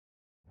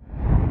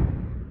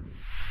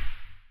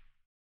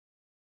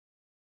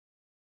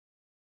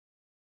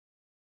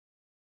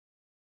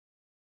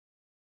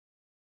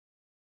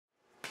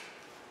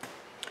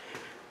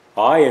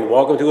Hi, and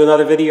welcome to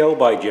another video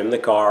by Jim the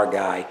Car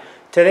Guy.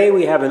 Today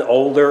we have an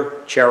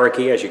older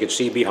Cherokee, as you can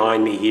see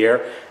behind me here.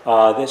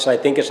 This, I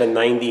think, is a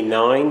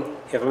 99,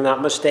 if I'm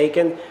not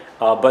mistaken.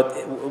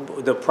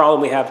 But the problem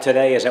we have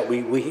today is that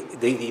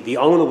the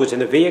owner was in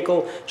the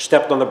vehicle,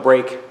 stepped on the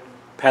brake,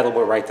 pedal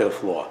went right to the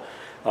floor.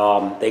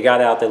 They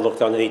got out, they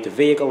looked underneath the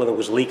vehicle, and it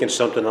was leaking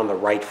something on the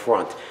right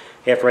front.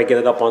 After I get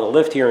it up on the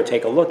lift here and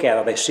take a look at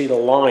it, I see the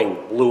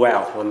line blew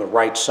out on the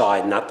right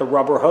side, not the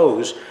rubber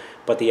hose,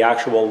 but the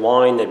actual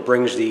line that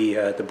brings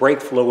the brake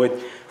fluid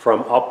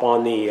from up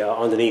on the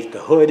underneath the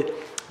hood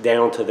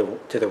down to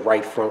the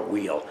right front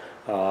wheel.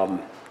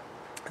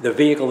 The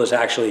vehicle is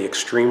actually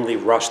extremely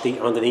rusty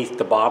underneath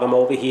the bottom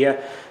over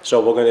here,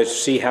 so we're going to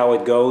see how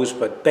it goes.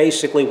 But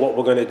basically what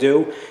we're going to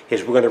do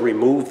is we're going to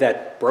remove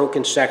that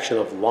broken section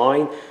of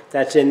line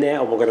that's in there,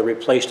 and we're going to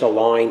replace the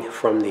line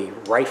from the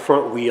right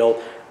front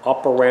wheel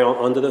up around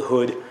under the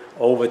hood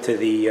over to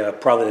the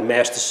probably the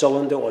master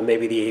cylinder or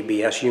maybe the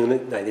ABS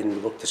unit. I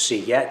didn't look to see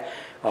yet.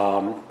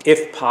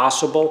 If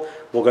possible,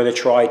 we're going to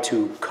try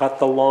to cut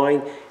the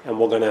line, and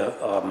we're going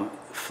to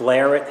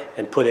flare it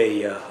and put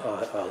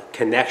a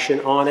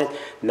connection on it,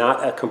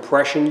 not a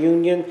compression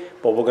union,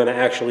 but we're going to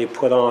actually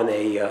put on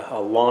a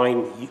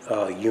line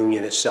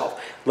union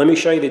itself. Let me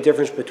show you the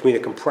difference between a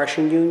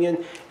compression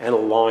union and a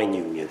line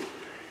union.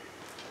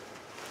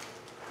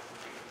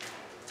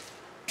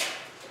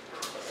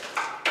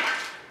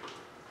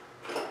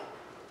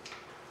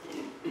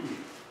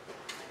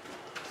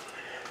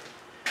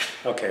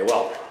 Okay,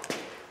 well,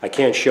 I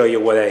can't show you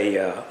what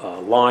a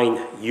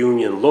line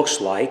union looks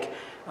like.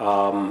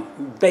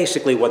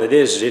 Basically what it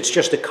is, it's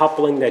just a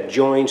coupling that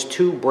joins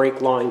two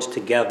brake lines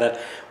together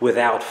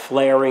without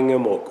flaring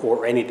them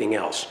or anything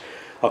else.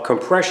 A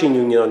compression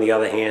union, on the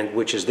other hand,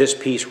 which is this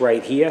piece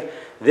right here,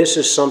 this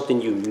is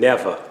something you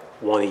never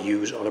want to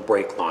use on a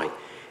brake line.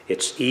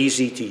 It's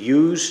easy to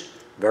use,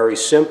 very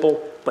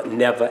simple, but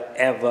never,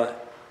 ever,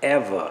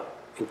 ever,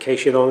 in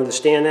case you don't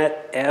understand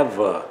that,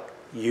 ever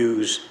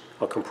use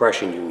a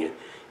compression union.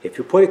 If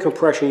you put a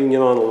compression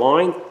union on the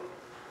line,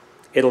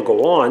 it'll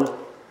go on,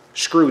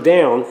 screw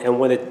down, and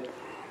when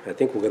I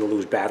think we're going to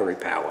lose battery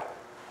power.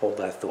 Hold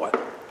that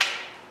thought.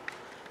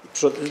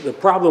 So the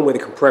problem with a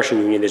compression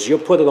union is you'll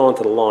put it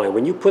onto the line.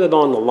 When you put it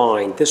on the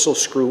line, this will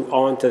screw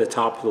onto the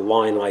top of the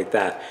line like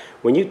that.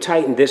 When you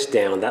tighten this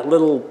down, that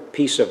little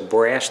piece of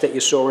brass that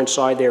you saw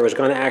inside there is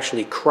going to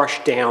actually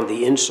crush down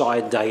the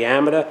inside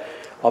diameter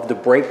of the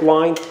brake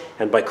line,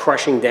 and by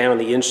crushing down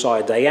the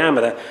inside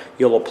diameter,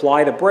 you'll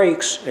apply the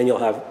brakes and you'll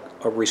have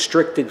a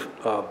restricted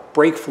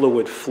brake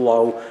fluid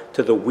flow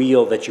to the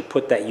wheel that you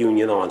put that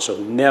union on. So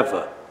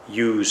never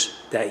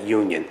use that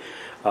union,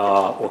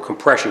 or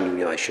compression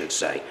union, I should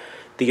say.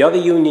 The other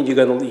union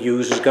you're going to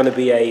use is going to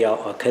be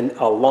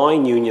a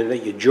line union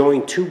that you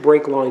join two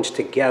brake lines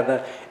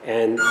together,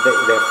 and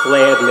they're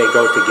flared and they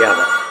go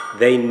together.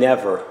 They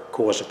never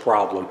cause a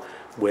problem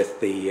with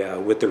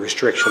the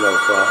restriction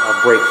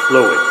of brake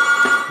fluid.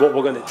 What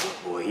we're going to do,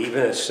 boy, even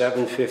at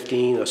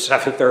 7:15 or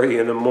 7:30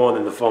 in the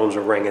morning, the phones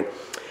are ringing.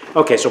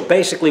 Okay, so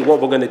basically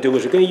what we're going to do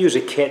is we're going to use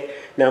a kit.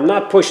 Now, I'm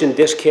not pushing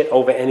this kit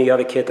over any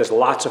other kit. There's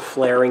lots of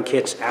flaring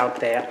kits out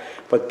there.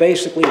 But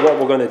basically what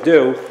we're going to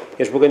do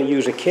is we're going to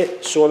use a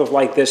kit sort of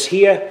like this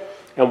here,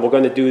 and we're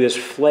going to do this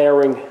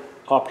flaring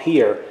up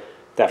here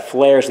that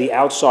flares the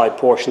outside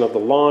portion of the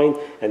line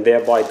and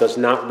thereby does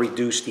not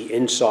reduce the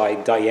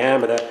inside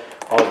diameter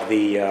of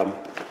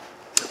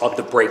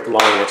the brake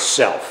line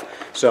itself.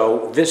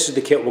 So this is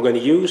the kit we're going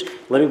to use.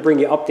 Let me bring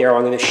you up there.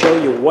 I'm going to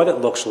show you what it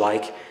looks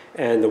like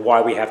and why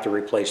we have to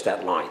replace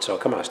that line. So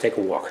come on, let's take a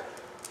walk.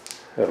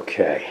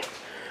 Okay.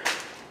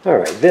 All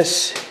right,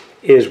 this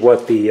is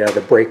what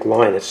the brake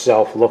line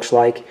itself looks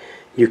like.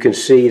 You can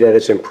see that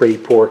it's in pretty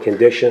poor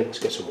condition. Let's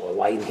get some more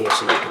light in here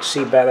so you can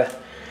see better.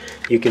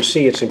 You can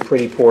see it's in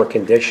pretty poor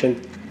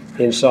condition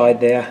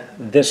inside there.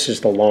 This is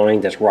the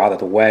line that's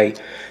rotted away.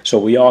 So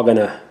we're going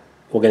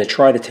to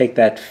try to take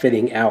that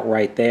fitting out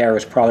right there.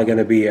 It's probably going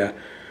to be a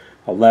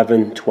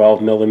 11,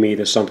 12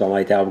 millimeters, something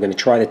like that. We're going to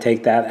try to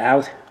take that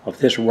out of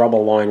this rubber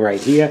line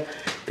right here,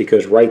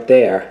 because right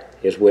there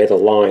is where the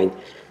line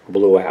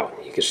blew out.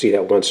 You can see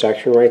that one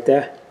section right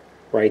there,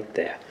 right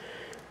there.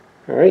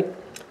 All right.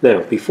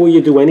 Now, before you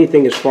do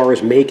anything as far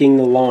as making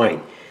the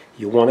line,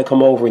 you want to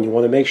come over and you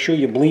want to make sure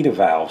your bleeder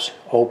valves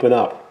open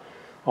up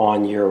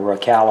on your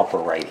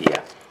caliper right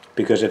here,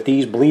 because if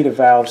these bleeder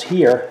valves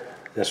here,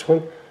 this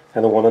one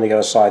and the one on the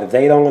other side, if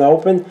they don't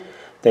open,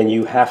 then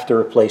you have to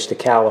replace the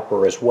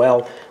caliper as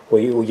well,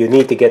 or you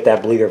need to get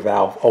that bleeder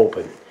valve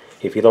open.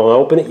 If you don't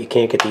open it, you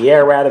can't get the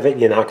air out of it,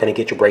 you're not going to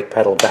get your brake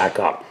pedal back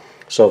up.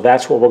 So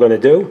that's what we're going to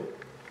do.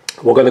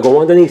 We're going to go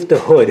underneath the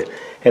hood,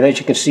 and as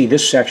you can see,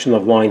 this section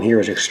of line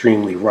here is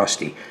extremely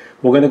rusty.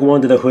 We're going to go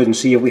under the hood and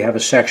see if we have a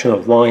section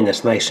of line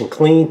that's nice and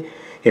clean.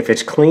 If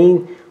it's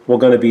clean, we're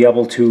going to be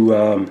able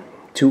to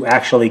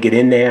actually get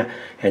in there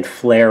and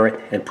flare it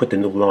and put the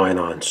new line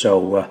on.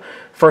 So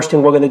first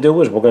thing we're going to do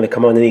is we're going to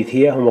come underneath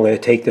here and we're going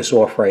to take this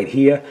off right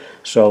here.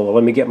 So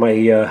let me get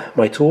my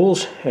my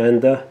tools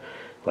and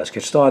let's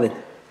get started.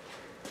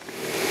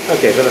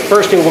 Okay, so the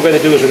first thing we're going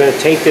to do is we're going to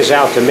take this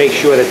out to make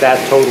sure that that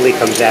totally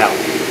comes out.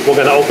 We're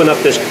going to open up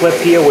this clip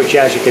here, which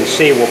as you can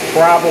see, we're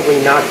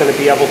probably not going to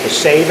be able to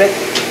save it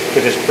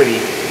because it's pretty,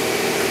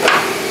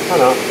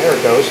 oh no, there it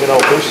goes, it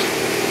opens.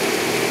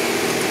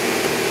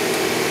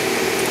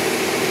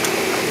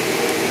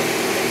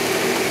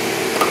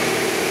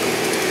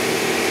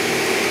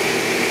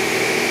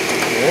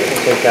 Alright,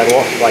 we'll take that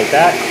off like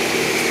that.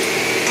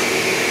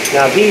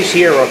 Now these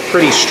here are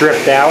pretty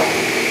stripped out,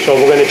 so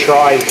we're going to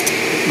try,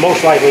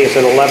 most likely it's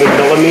an 11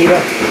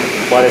 millimeter,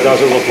 but it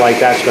doesn't look like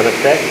that's going to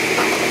fit.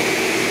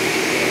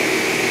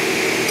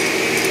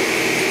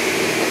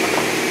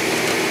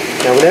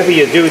 Now whenever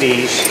you do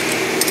these,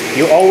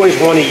 you always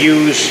want to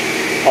use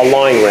a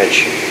line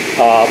wrench.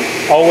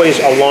 Always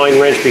a line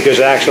wrench because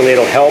actually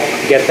it'll help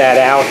get that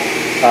out.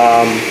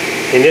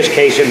 In this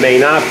case it may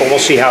not, but we'll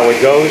see how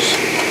it goes.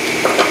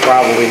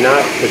 Probably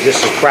not, because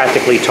this is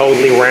practically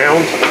totally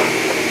round.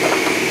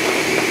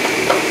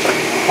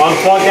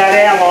 Unplug that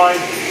air line.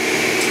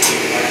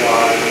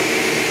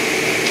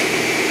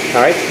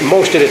 Alright,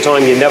 most of the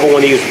time you never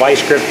want to use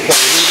vice grips, but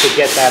you need to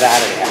get that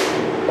out of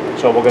there.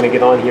 So we're going to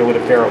get on here with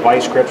a pair of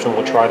vice grips and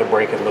we'll try to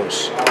break it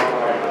loose.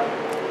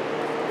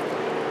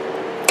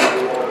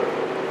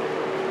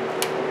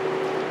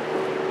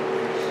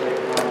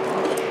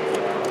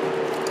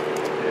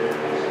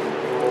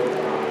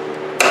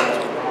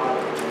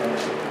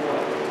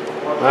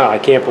 Wow, I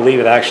can't believe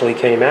it actually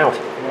came out.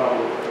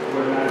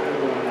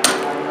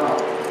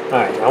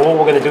 Alright, now what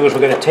we're going to do is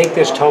we're going to take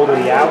this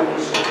totally out.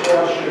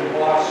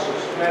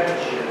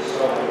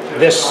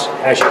 This,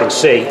 as you can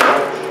see,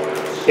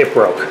 it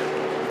broke.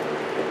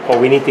 But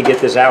we need to get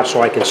this out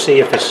so I can see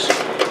if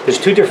there's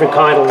two different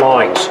kind of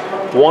lines.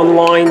 One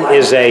line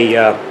is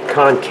a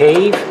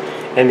concave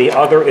and the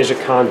other is a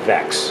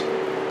convex.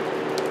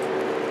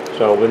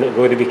 So we're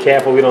going to be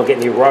careful we don't get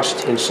any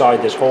rust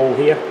inside this hole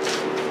here,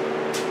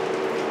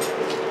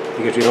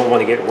 because we don't want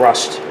to get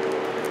rust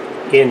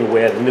in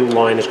where the new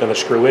line is going to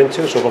screw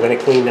into, so we're going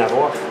to clean that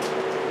off.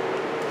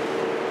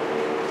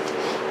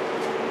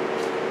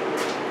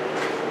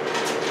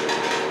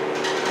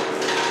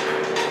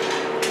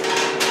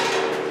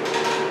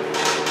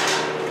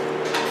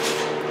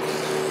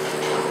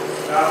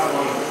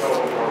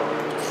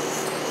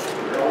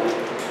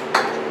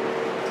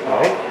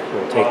 Alright,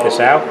 we'll take this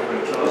out.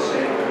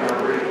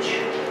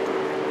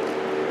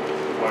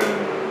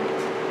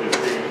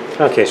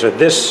 Okay, so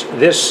this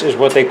is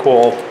what they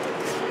call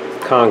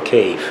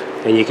concave,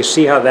 and you can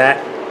see how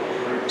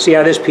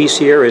this piece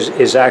here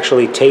is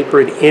actually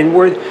tapered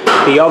inward.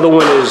 The other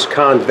one is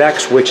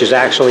convex, which is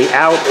actually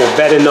out, or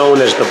better known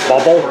as the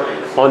bubble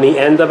on the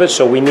end of it.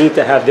 So we need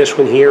to have this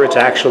one here. It's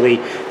actually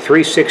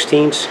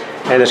 3/16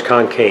 and it's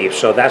concave.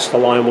 So that's the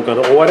line we're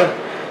going to order,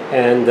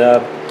 and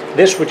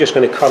this we're just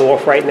going to cut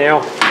off right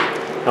now,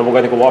 and we're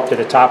going to go up to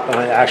the top.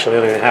 Actually,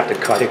 I'm going to have to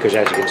cut it because,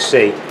 as you can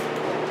see,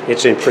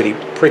 it's in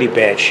pretty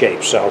bad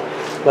shape. So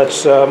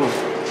let's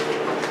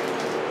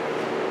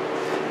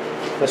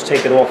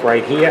take it off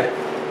right here.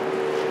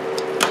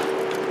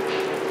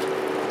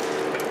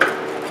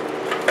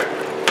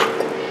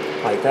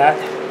 Like that.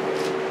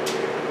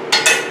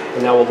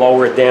 And now we'll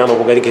lower it down and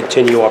we're going to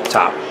continue up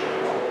top.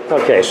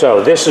 Okay,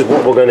 so this is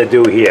what we're going to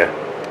do here.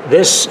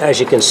 This, as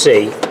you can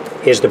see,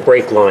 is the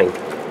brake line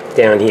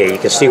down here. You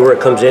can see where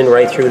it comes in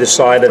right through the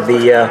side of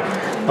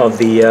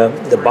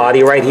the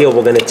body right here.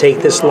 We're going to take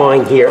this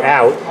line here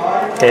out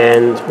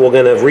and we're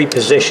going to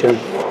reposition.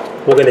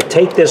 We're going to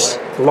take this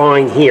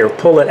line here,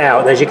 pull it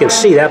out, and as you can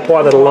see, that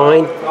part of the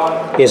line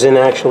is in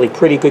actually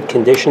pretty good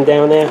condition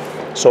down there.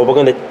 So we're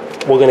going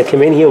to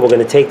come in here, we're going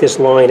to take this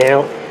line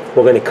out,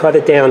 we're going to cut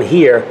it down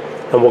here,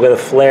 and we're going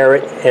to flare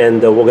it,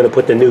 and we're going to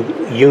put the new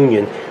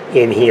union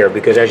in here,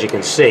 because as you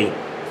can see,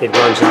 it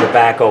runs in the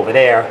back over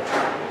there,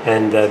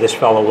 and this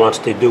fellow wants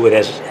to do it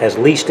as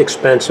least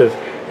expensive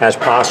as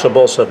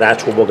possible, so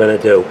that's what we're going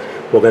to do.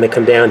 We're going to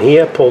come down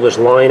here, pull this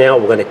line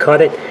out, we're going to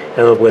cut it,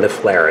 and we're going to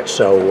flare it.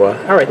 So,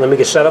 all right, let me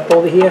get set up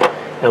over here,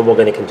 and we're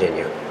going to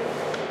continue.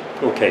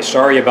 Okay,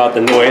 sorry about the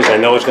noise. I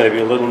know it's going to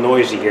be a little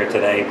noisy here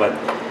today, but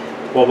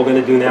what we're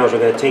going to do now is we're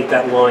going to take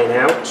that line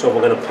out. So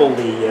we're going to pull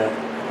the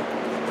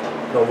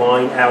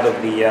line out of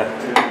the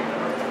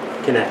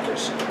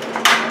connectors.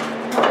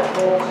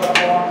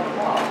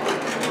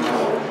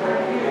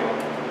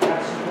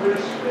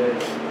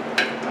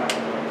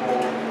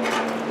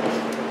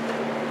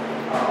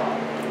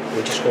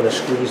 We're just going to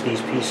squeeze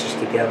these pieces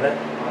together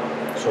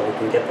so we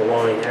can get the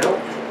line out.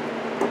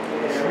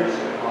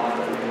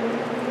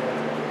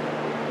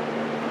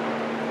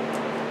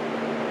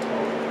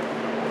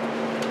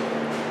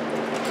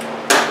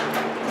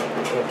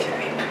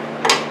 Okay.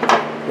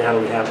 Now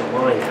that we have the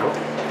line out,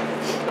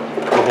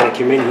 we're going to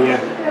come in here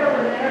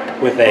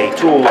with a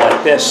tool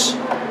like this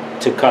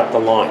to cut the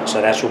line. So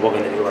that's what we're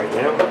going to do right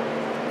now.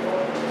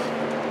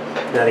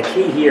 Now the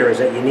key here is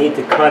that you need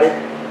to cut it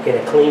in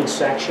a clean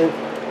section,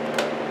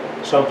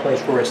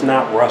 someplace where it's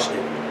not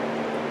rusted.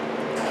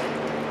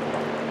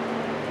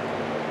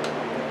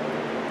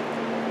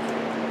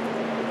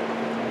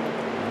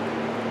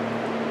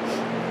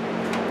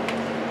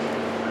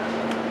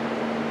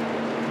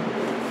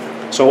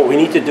 So what we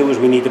need to do is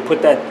we need to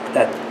put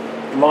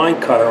that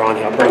line cutter on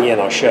here. I'll bring you in,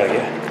 I'll show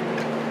you.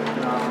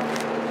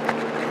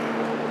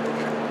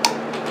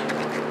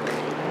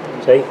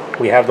 See,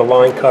 we have the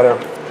line cutter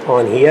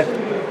on here,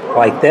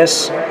 like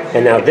this.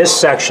 And now this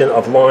section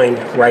of line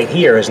right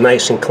here is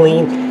nice and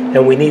clean,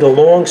 and we need a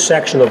long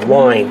section of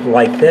line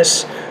like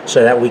this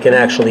so that we can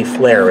actually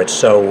flare it.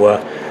 So,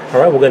 all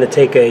right, we're going to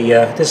take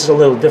this is a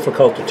little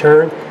difficult to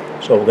turn,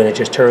 so we're going to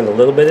just turn a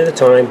little bit at a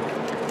time.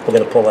 We're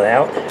going to pull it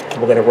out,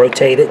 we're going to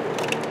rotate it,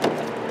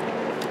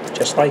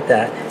 just like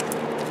that.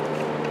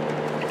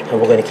 And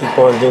we're going to keep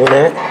on doing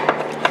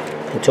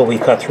that until we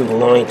cut through the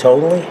line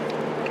totally.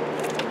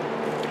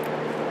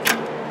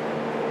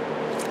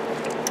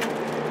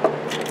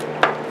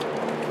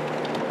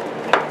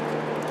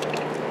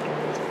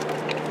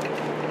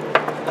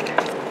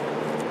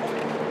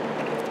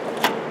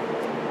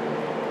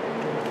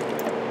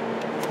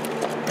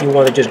 You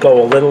want to just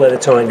go a little at a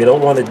time. You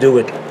don't want to do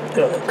it,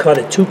 cut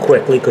it too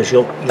quickly, because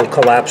you'll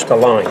collapse the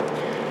line.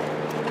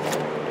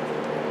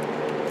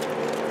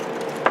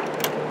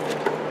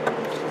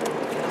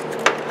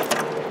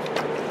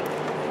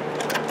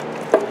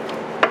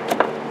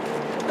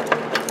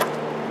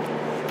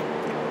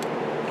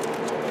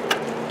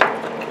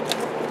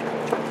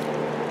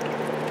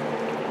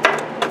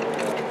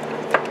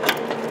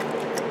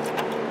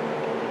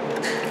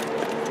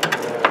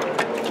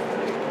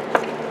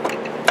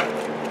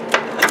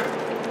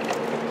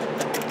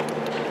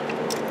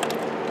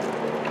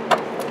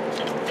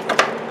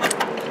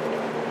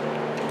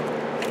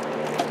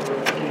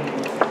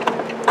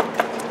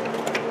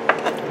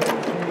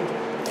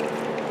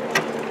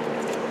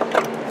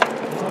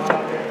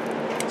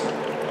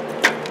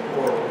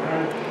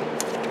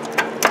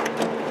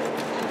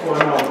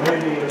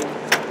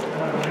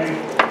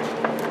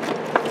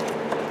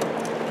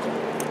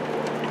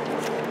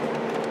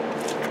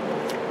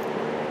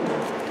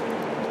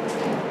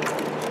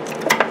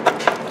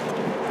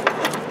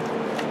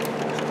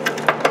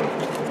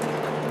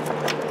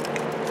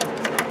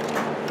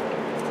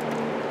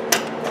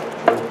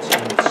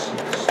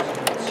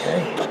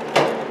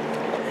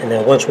 And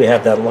now once we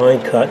have that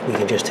line cut, we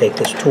can just take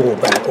this tool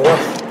back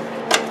off,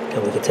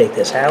 and we can take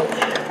this out.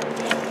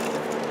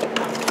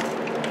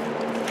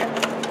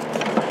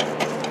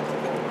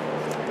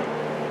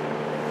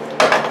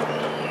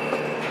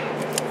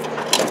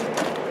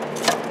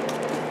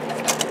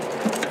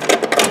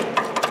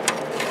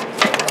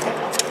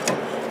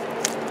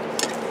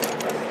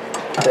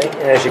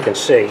 As you can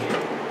see,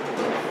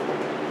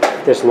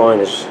 this line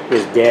is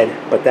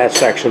dead, but that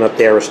section up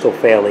there is still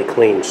fairly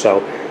clean. So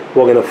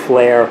we're going to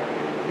flare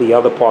the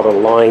other part of the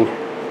line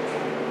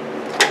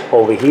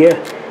over here,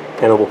 and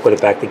then we'll put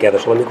it back together.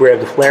 So let me grab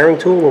the flaring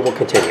tool and we'll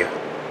continue.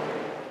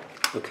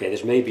 Okay,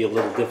 this may be a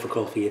little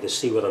difficult for you to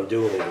see what I'm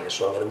doing here,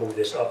 so I'm going to move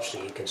this up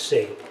so you can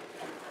see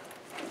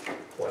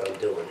what I'm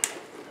doing.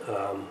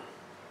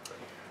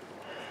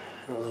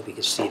 I don't know if you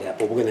can see that,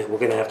 but we're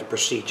gonna have to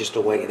proceed just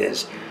the way it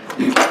is.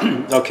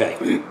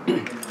 Okay.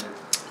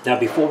 Now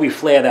before we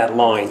flare that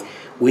line,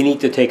 we need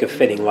to take a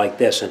fitting like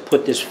this and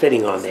put this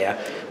fitting on there,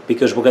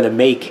 because we're going to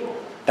make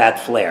that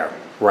flare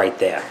right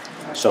there.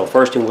 So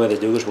first thing we're going to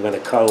do is we're going to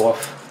cut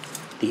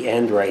off the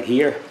end right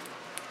here,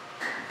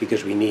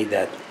 because we need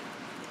that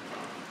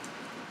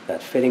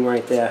fitting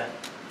right there.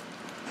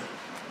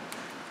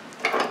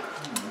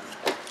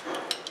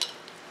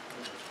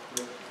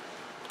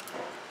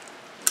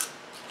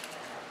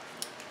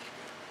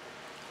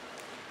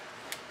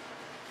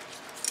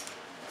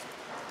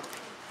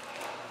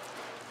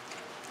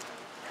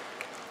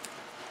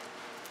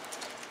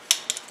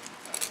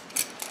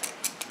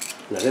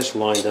 Now this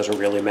line doesn't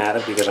really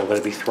matter because I'm going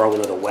to be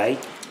throwing it away.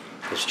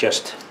 It's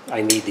just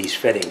I need these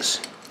fittings.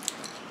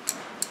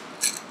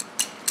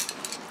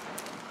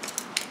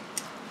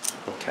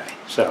 Okay,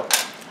 so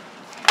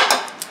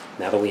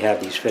now that we have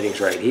these fittings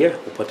right here,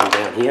 we'll put them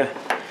down here.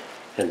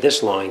 And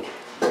this line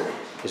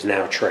is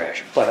now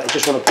trash. But I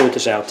just want to point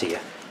this out to you.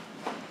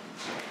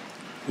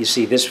 You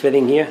see this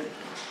fitting here?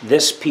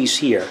 This piece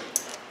here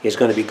is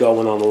going to be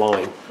going on the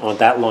line, on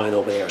that line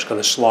over there. It's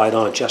going to slide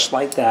on just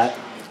like that.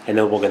 And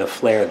then we're going to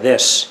flare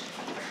this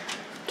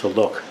to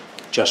look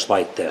just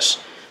like this.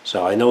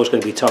 So I know it's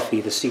going to be tough for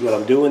you to see what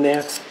I'm doing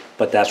there,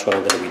 but that's what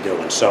I'm going to be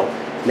doing. So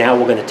now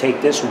we're going to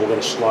take this and we're going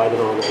to slide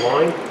it on the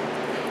line,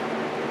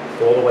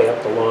 all the way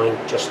up the line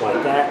just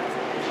like that.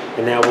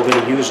 And now we're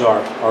going to use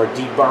our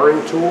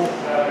deburring tool.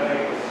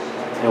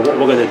 And what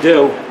we're going to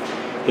do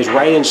is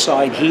right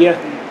inside here,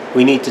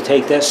 we need to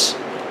take this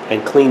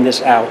and clean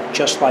this out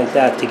just like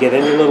that to get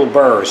any little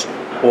burrs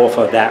off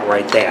of that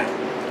right there.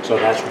 So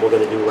that's what we're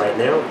going to do right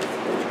now.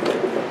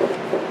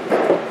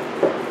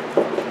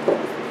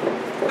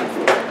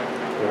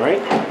 All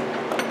right.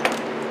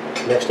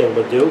 Next thing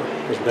we'll do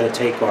is we're going to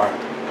take our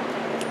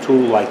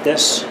tool like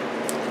this.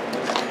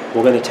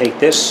 We're going to take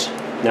this.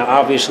 Now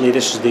obviously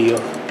this is the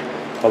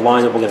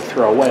line that we're going to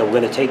throw away. We're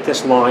going to take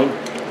this line.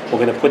 We're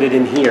going to put it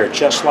in here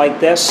just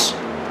like this.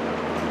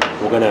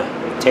 We're going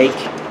to take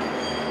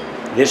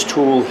this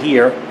tool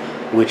here,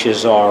 which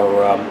is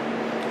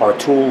our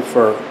tool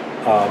for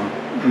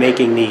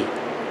making the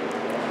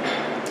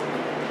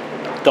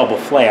double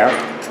flare.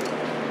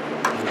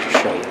 Let me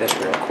show you this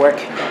real quick.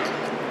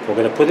 We're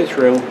going to put it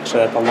through so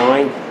that the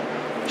line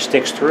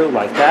sticks through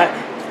like that.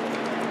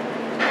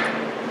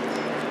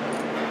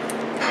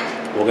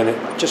 We're going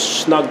to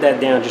just snug that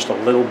down just a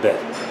little bit.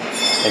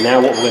 And now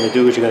what we're going to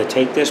do is you're going to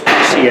take this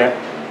piece here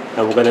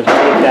and we're going to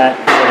take that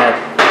so that,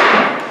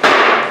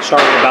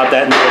 sorry about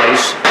that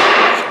noise.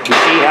 You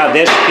see how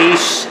this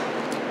piece,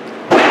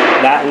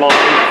 that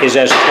line is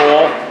as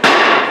tall,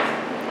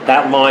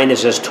 that line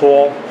is as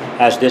tall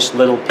as this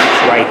little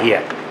piece right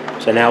here.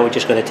 So now we're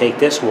just going to take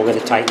this and we're going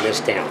to tighten this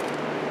down.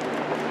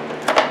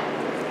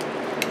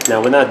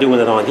 Now we're not doing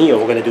it on here,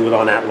 we're going to do it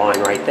on that line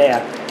right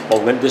there.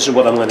 Well, this is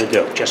what I'm going to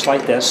do, just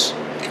like this.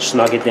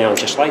 Snug it down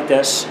just like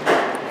this.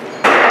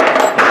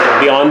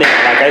 It'll be on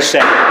there, like I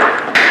said.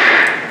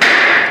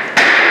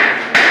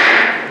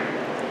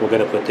 We're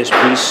going to put this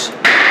piece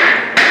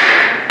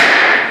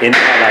in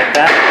there like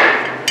that.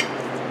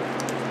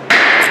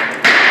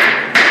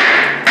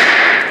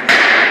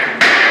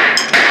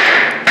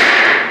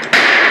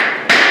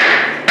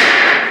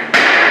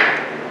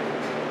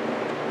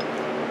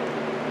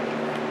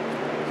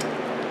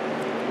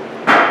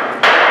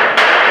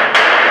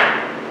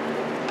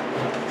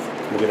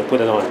 We're going to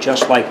put it on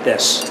just like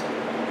this.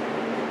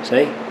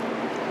 See?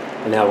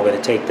 And now we're going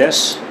to take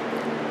this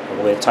and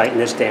we're going to tighten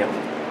this down.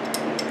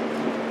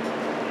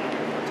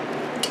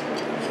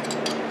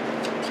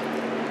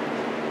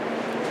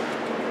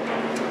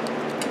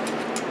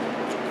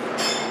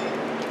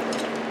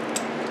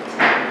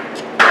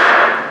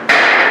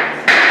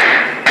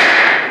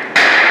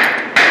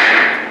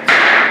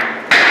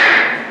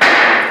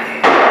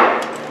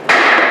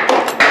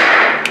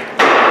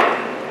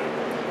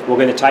 We're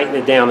going to tighten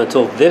it down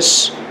until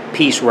this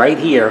piece right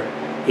here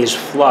is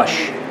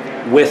flush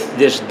with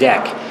this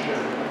deck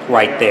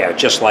right there,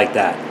 just like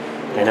that.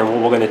 And then what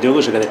we're going to do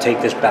is we're going to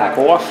take this back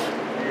off,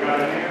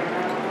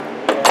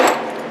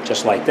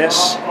 just like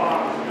this.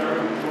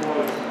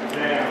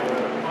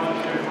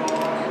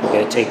 We're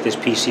going to take this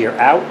piece here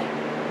out,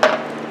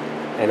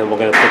 and then we're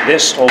going to put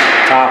this over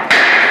the top, like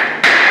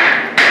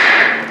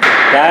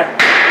that.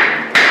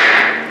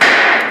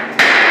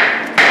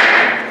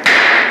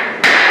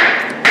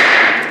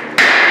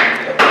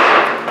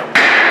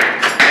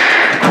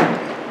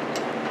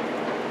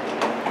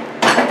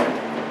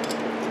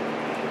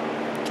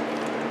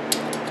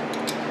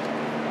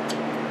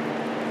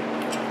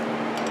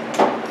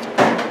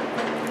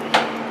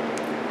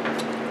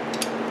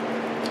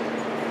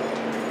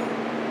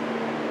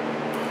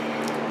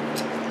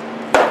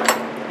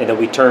 And then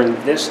we turn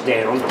this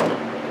down,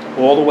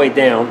 all the way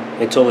down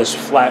until it's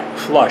flat,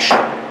 flush,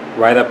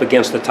 right up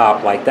against the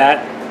top like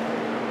that.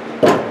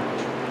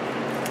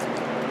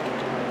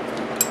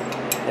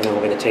 And then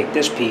we're going to take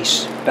this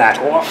piece back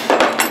off.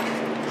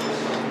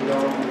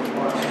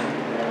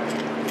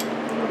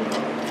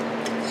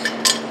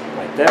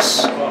 Like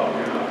this.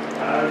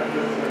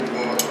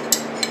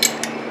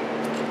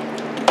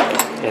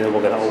 And then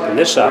we're going to open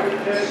this up,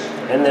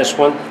 and this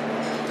one,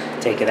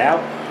 take it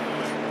out.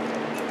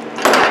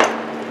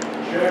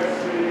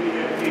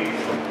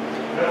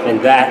 And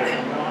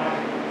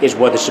that is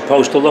what it's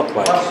supposed to look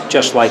like,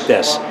 just like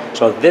this.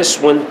 So this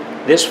one,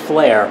 this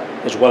flare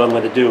is what I'm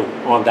going to do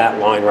on that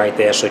line right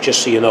there, so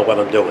just so you know what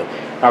I'm doing.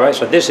 All right,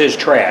 so this is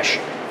trash,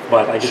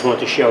 but I just want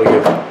to show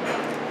you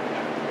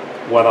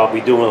what I'll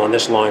be doing on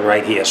this line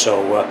right here.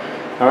 So,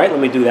 all right, let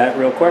me do that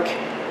real quick.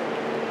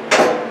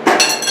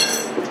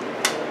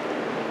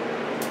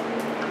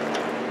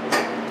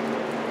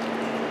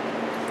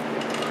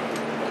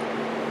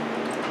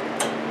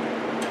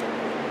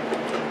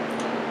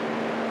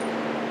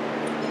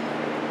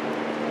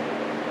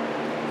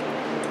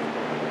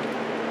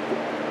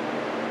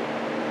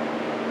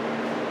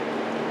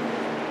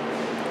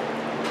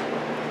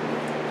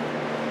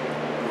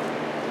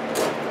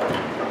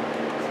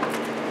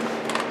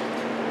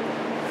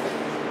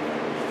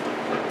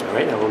 All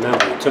right, now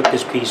remember, we took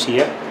this piece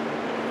here,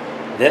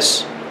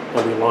 this,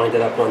 and we lined it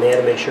up on there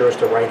to make sure it's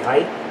the right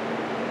height,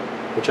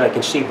 which I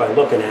can see by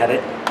looking at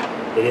it.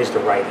 It is the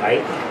right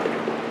height.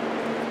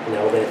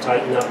 Now we're going to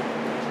tighten up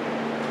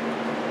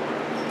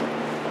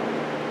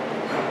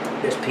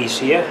this piece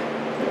here.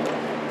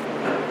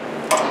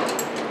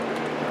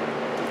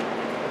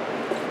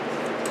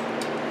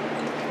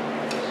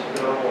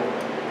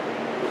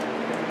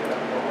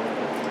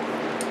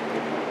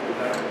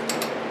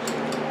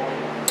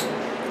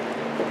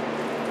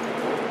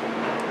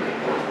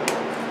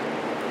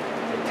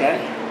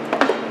 Okay,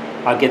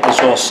 I'll get this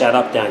all set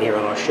up down here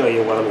and I'll show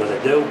you what I'm going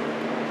to do.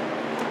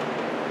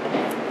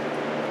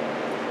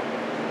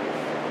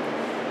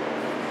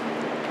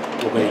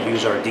 We're going to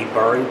use our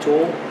deburring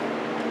tool.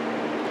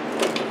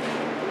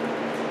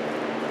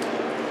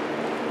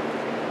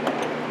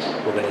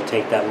 We're going to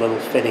take that little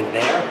fitting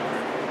there,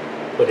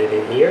 put it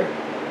in here,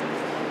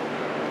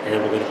 and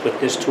then we're going to put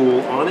this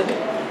tool on it.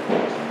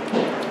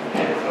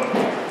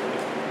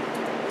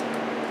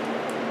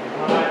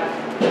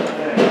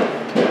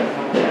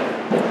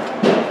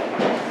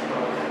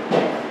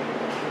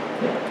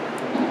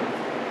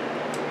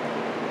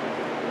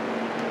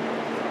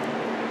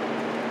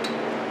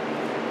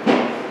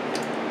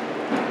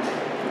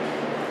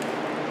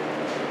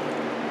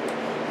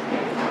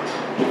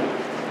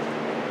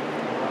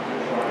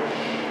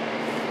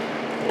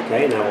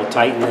 Okay, now we'll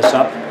tighten this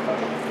up.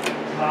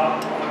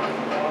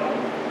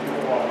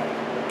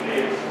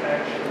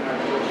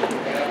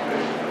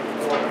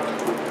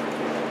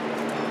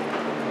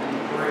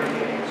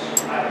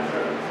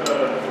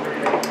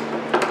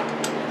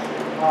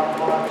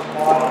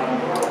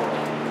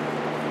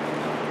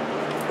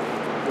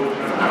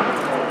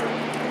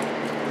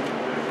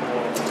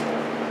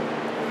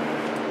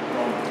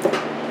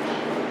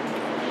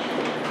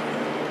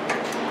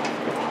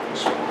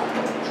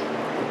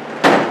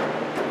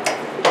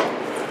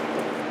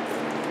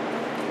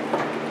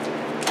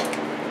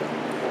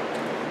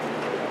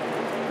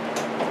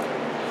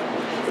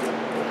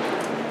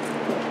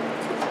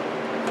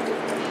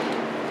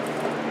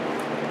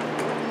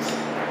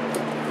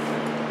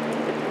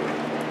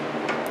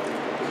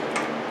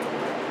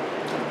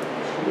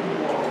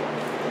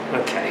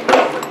 Okay,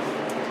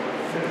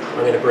 I'm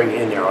going to bring it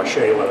in there. I'll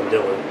show you what I'm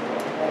doing.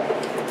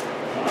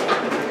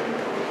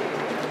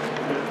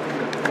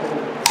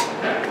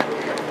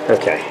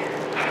 Okay,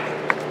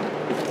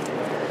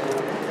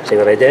 see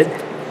what I did?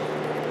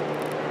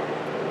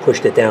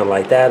 Pushed it down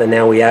like that, and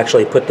now we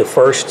actually put the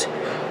first,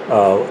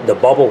 the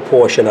bubble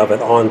portion of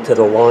it onto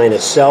the line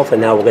itself,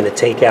 and now we're going to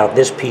take out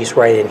this piece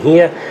right in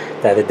here,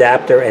 that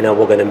adapter, and then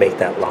we're going to make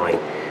that line.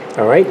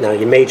 All right, now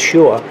you made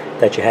sure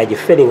that you had your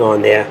fitting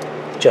on there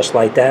just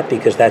like that,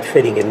 because that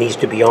fitting, it needs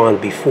to be on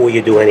before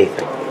you do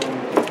anything.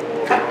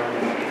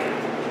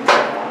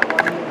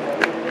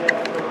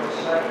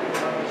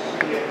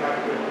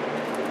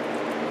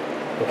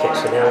 Okay,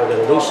 so now we're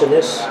going to loosen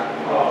this.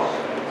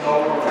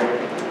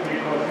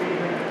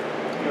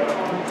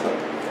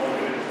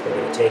 We're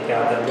going to take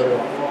out that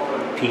little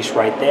piece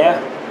right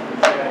there,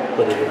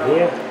 put it in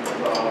here,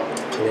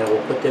 and now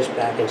we'll put this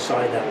back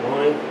inside that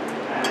line.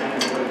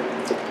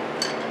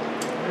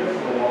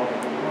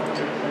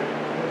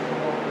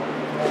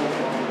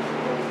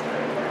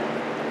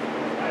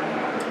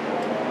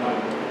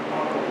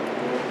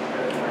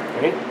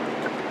 Okay.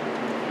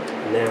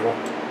 Now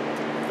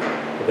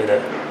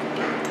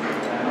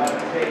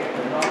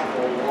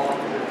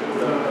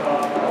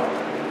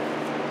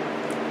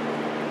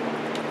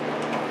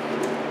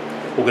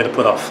we're going to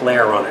put our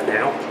flare on it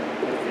now.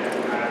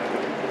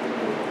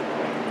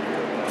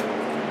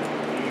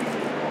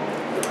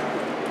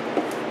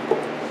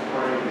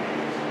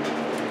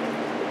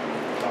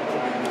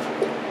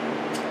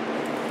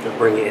 I'll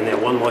bring it in there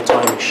one more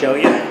time and show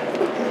you.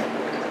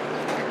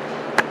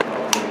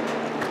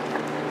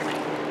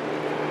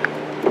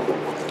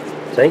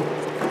 See?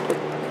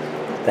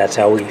 That's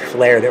how we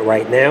flared it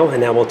right now, and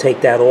now we'll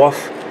take that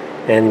off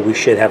and we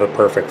should have a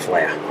perfect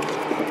flare.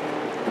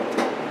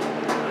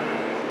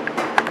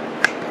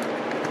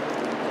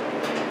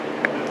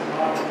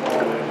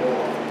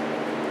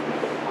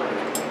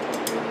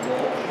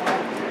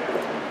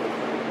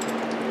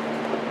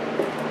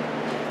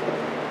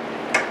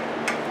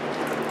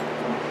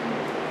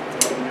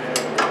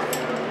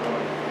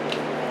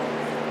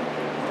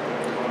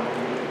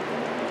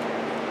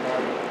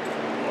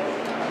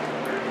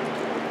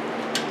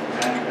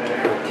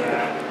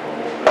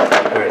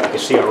 You can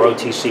see our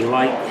OTC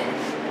light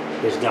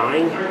is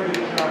dying,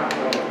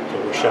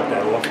 so we'll shut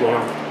that off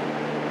now.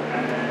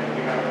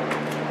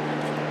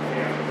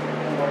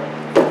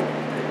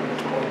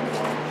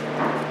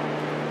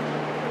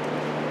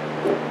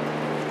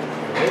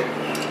 Alright,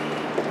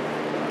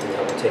 and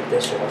now we'll take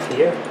this off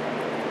here,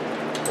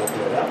 open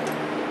it up.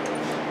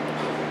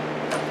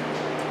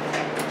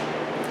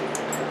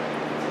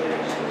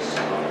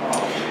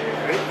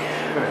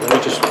 Alright, let me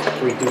just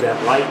redo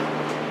that light.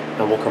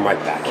 And we'll come right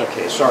back.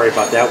 Okay, sorry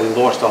about that. We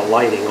lost our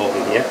lighting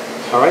over here.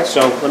 All right, so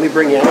let me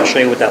bring you in. I'll show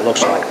you what that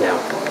looks like now.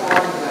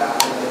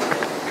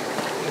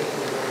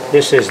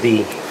 This is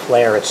the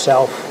flare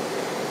itself,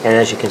 and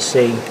as you can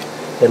see,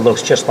 it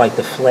looks just like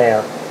the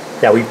flare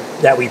that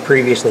we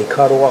previously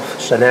cut off.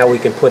 So now we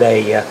can put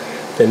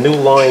the new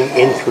line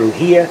in through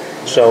here.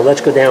 So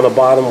let's go down the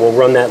bottom. We'll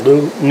run that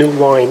new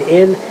line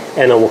in,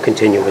 and then we'll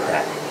continue with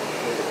that.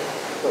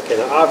 Okay,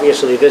 now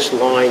obviously this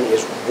line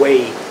is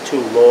way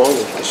too long. As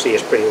you can see,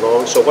 it's pretty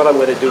long. So what I'm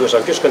going to do is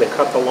I'm just going to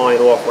cut the line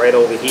off right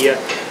over here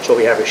so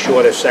we have a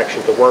shorter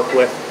section to work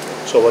with.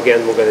 So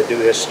again, we're going to do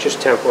this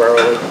just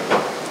temporarily.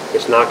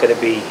 It's not going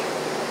to be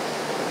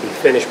the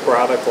finished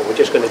product, but we're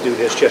just going to do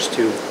this just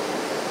to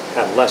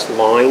have less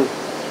line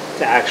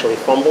to actually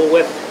fumble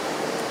with.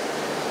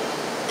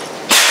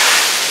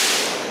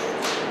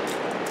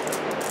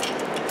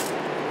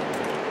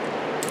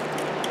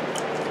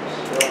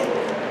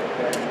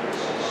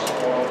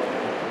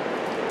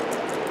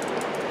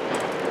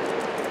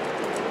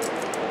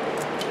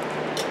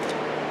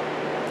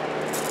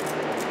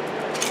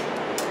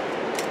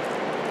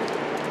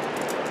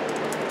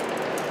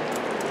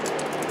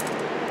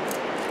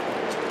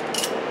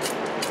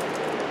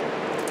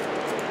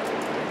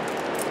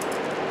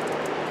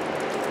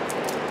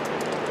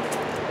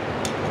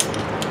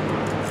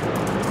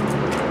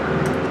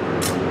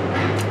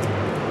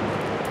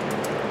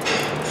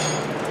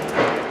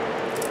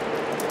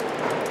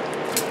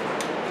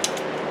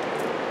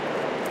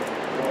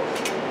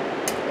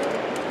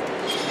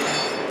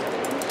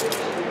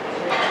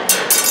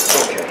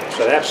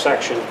 that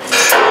section,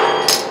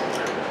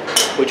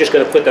 we're just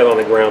going to put that on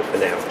the ground for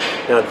now.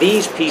 Now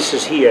these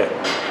pieces here,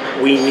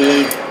 we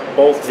need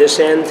both this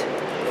end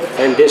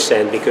and this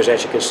end, because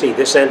as you can see,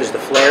 this end is the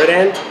flared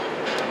end,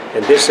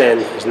 and this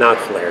end is not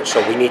flared.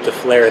 So we need to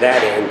flare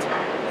that end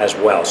as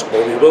well. So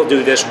we will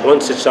do this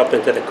once it's up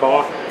into the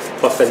car.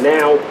 But for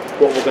now,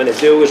 what we're going to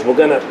do is we're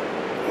going to,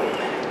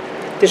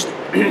 this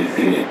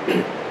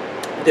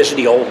is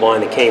the old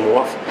line that came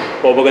off.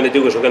 What we're going to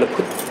do is we're going to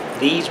put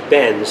these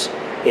bends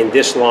in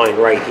this line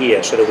right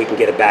here so that we can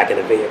get it back in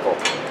the vehicle.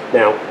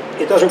 Now,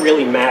 it doesn't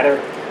really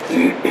matter.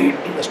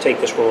 Let's take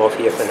this one off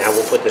here for now.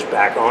 We'll put this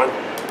back on.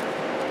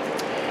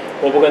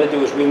 What we're going to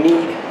do is we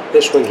need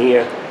this one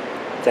here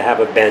to have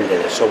a bend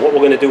in it. So what we're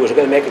going to do is we're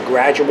going to make a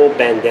gradual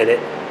bend in it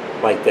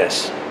like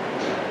this.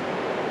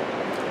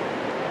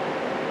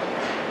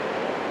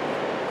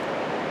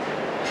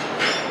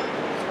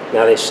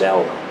 Now they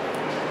sell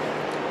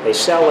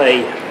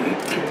a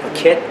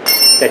kit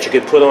that you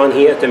could put on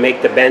here to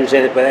make the bends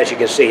in it, but as you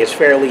can see, it's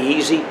fairly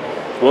easy.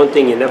 One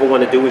thing you never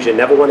want to do is you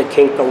never want to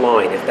kink the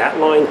line. If that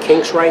line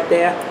kinks right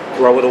there,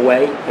 throw it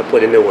away and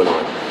put a new one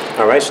on.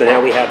 All right, so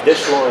now we have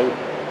this line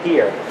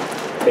here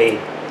made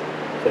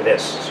for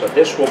this. So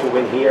this will go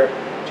in here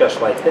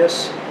just like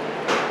this.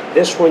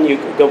 This one,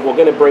 we're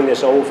going to bring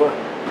this over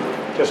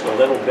just a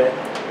little bit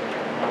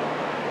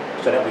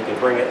so that we can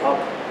bring it up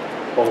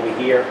over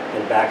here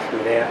and back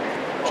through there.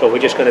 So we're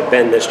just going to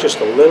bend this just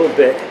a little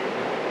bit,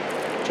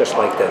 just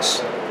like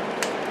this.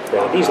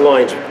 Now these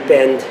lines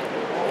bend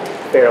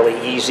fairly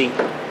easy,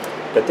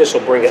 but this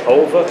will bring it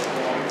over,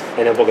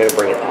 and then we're going to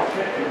bring it up.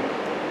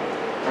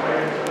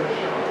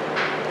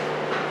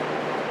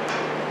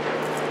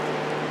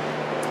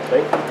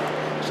 Okay?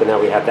 So now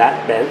we have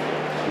that bent.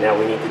 Now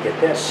we need to get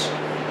this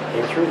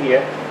in through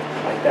here,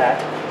 like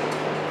that,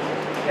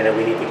 and then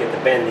we need to get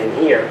the bend in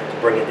here to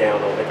bring it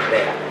down over to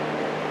there.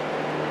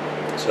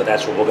 So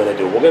that's what we're going to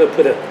do. We're going to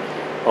put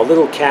a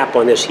little cap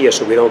on this here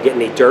so we don't get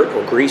any dirt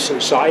or grease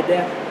inside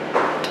there.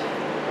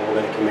 And we're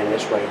going to come in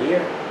this right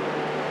here.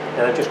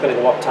 And I'm just going to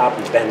go up top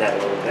and bend that a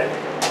little bit.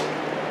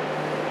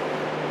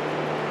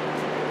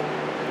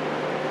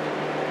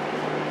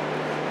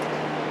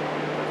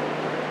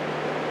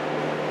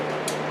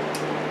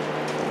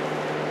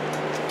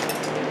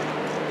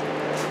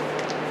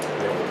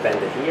 And then we'll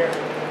bend it here.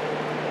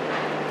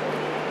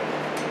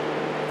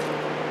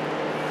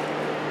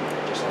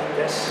 Just like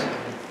this.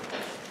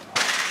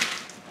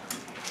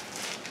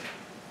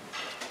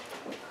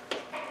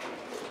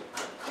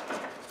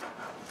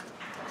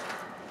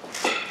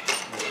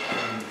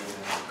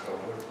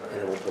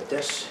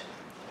 This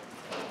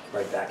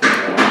right back in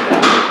there like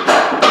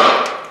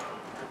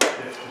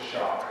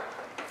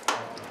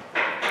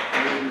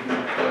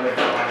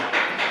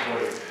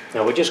that.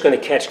 Now we're just going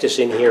to catch this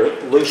in here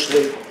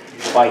loosely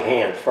by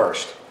hand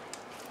first.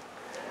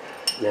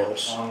 Now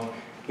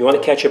you want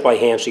to catch it by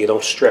hand so you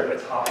don't strip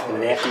it.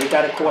 And then after you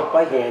got it caught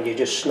by hand, you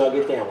just snug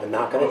it down. We're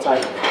not going to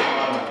tighten it.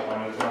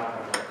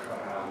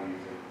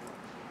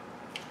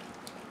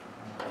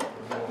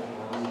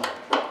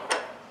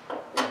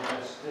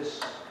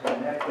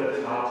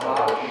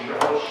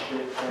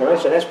 Alright,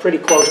 so that's pretty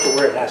close to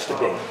where it has to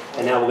be.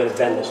 And now we're going to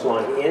bend this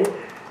line in,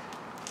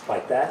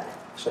 like that,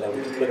 so that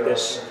we can put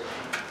this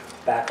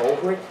back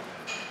over it,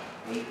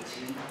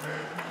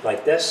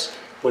 like this.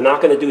 We're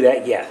not going to do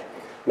that yet.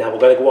 Now we're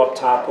going to go up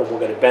top and we're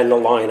going to bend the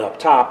line up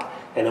top,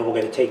 and then we're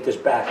going to take this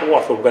back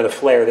off and we're going to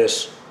flare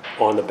this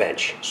on the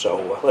bench.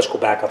 So let's go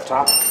back up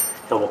top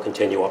and we'll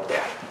continue up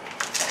there.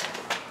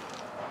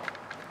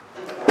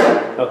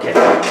 Okay,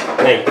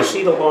 now you can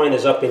see the line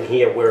is up in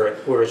here where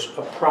it's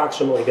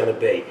approximately going to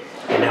be.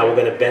 And now we're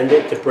going to bend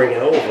it to bring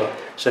it over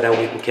so that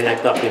we can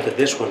connect up into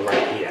this one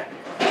right here.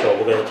 So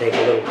we're going to take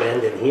a little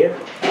bend in here.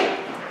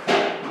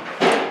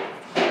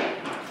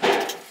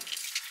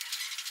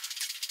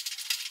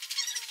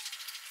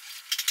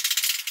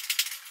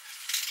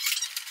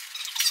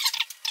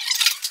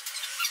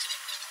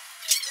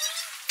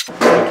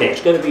 Okay,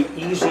 it's going to be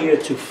easier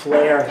to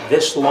flare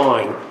this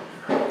line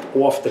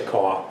off the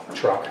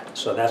truck,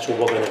 so that's what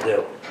we're going to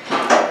do.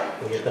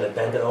 We're just going to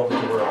bend it over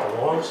to where it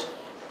belongs.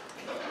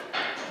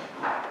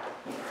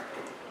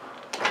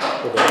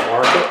 We're going to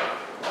mark it.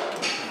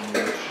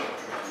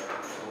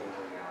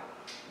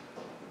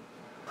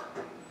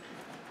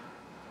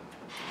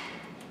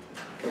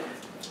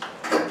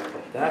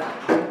 Like that.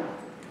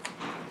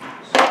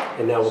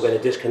 And now we're going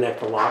to disconnect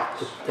the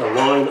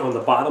line on the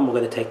bottom. We're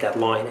going to take that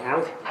line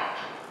out.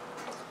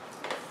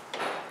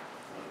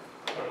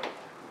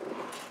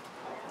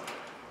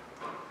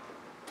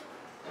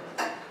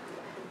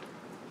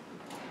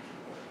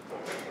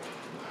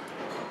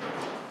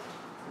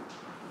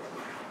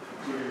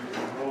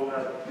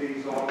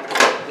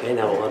 Okay,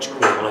 now we'll unscrew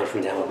the line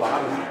from down the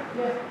bottom.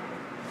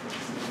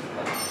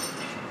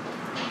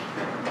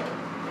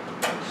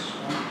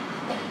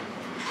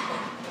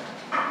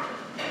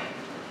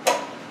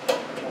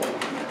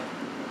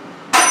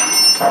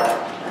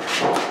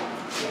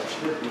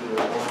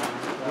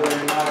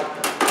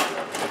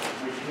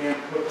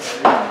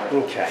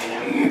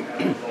 Okay.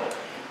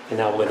 And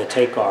now we're going to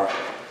take our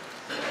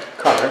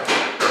cutter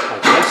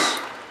like this,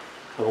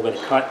 and we're going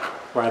to cut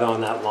right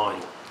on that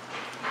line.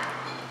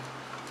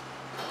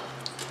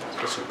 Let's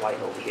get some light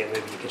over here,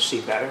 maybe you can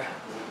see better.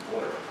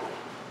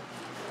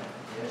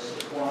 Let's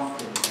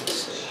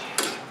see.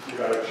 We're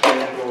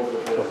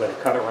going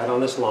to cut it right on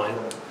this line.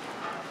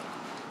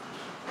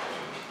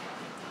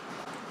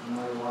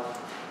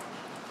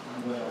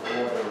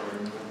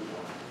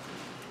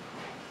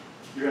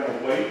 You're going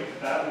to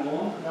wait that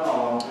long?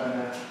 No, I'm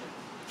gonna.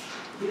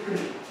 You could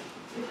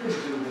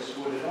do this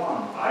with it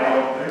on. I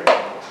don't think so.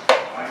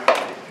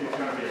 It's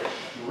going to be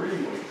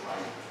extremely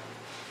tight.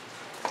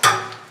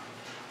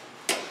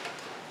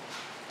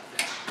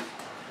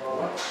 Well,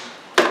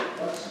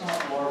 let's not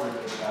worry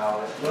about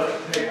it. Let's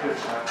take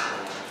this out.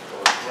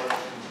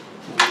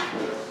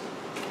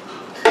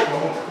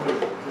 Don't put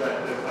that.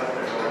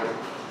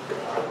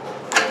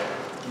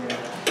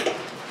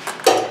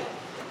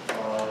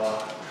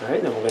 All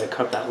right, then we're going to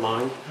cut that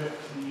line.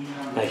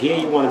 Now here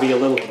you want to be a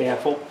little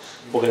careful.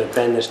 We're going to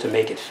bend this to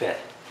make it fit.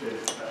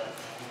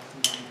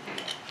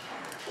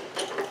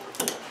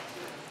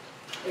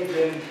 Hey,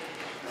 Jim.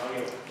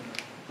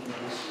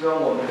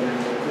 Spill them in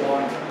the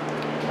one.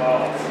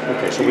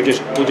 Okay, so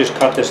we'll just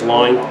cut this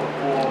line.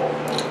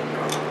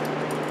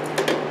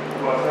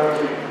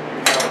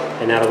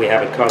 And now that we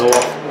have it cut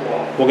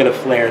off, we're going to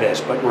flare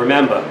this. But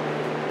remember,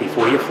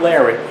 before you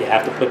flare it, you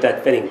have to put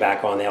that fitting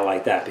back on there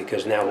like that,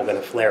 because now we're going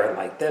to flare it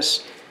like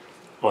this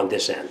on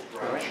this end.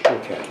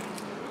 Okay.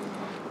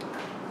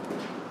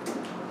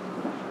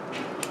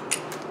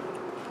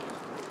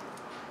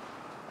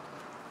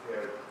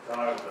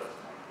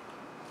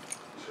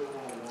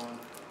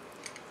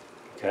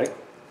 Okay,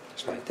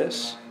 just like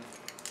this.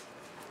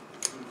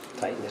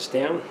 Tighten this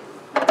down.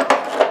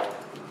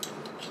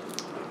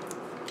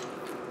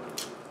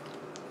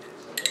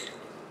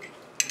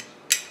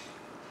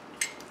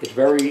 It's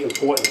very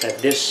important that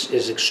this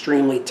is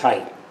extremely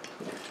tight,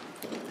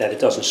 that it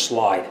doesn't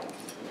slide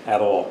at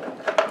all.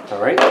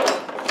 All right?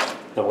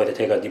 Now we're going to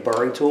take our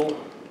deburring tool.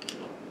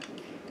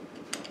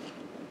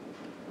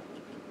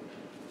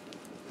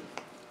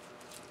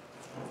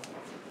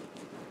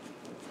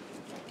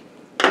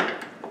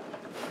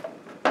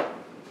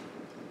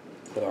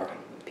 Put our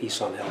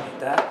piece on there like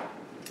that.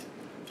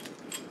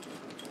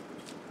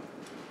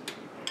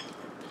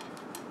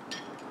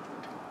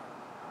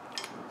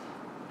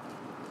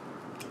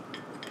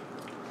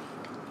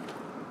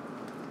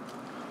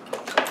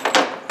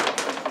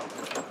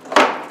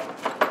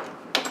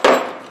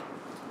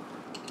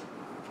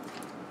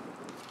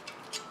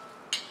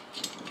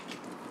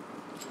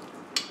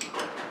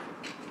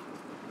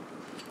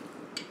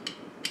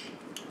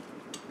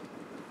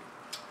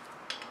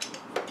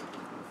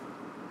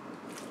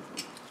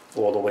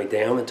 All the way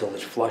down until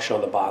it's flush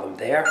on the bottom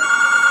there.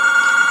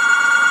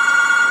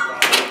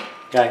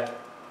 Okay.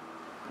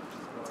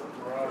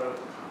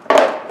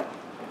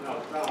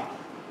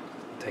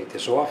 Take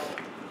this off.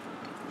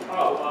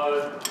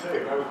 Oh, hey,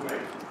 that was me.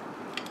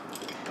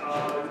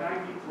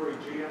 93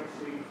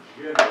 GMC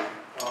Jimmy.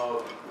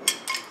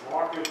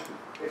 Market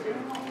picking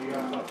me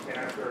up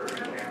cancer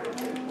and cancer.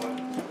 But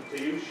do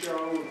you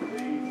show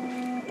the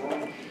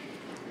launch?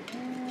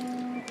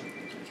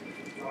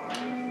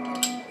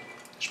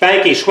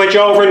 Spanky, switch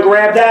over and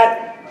grab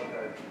that.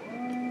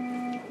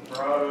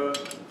 Okay.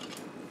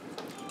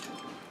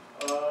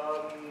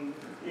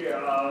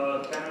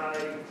 Yeah, can I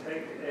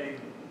take a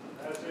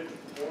message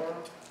for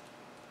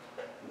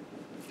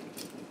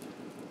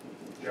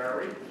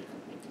Jerry?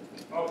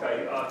 Okay,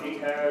 he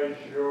has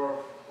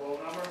your phone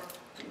number?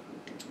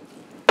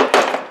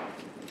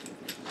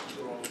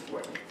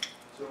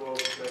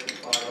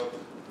 206-50.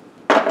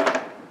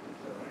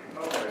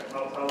 Okay,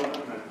 I'll tell him in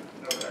a minute.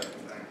 Okay,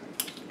 thanks.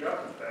 Yep,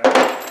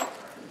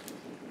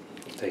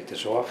 thanks. Take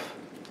this off.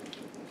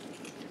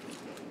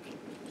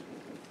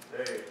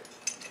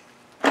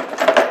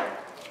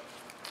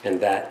 And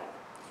that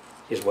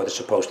is what it's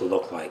supposed to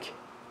look like.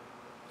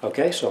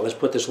 Okay, so let's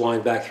put this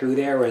line back through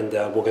there, and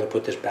we're going to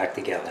put this back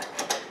together.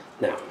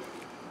 Now,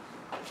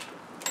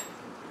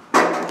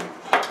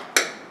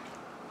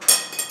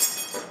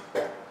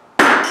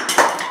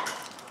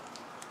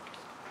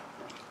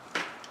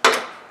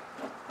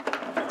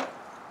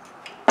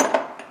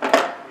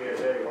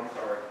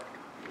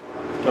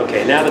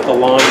 okay, now that the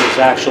line has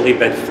actually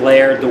been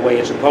flared the way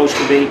it's supposed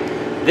to be,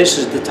 this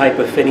is the type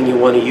of fitting you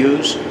want to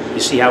use. You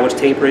see how it's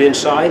tapered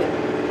inside?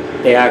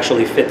 They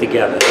actually fit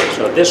together.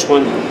 So this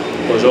one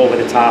goes over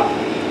the top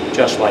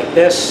just like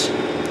this.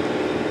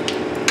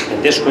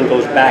 And this one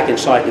goes back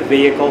inside the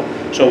vehicle.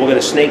 So we're going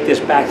to snake this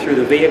back through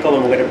the vehicle,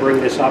 and we're going to bring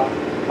this up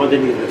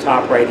underneath the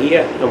top right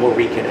here, and we'll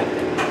reconnect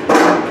it.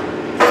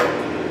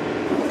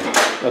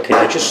 Okay,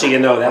 now just so you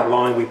know, that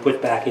line we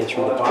put back in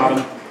through the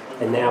bottom.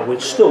 And now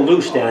it's still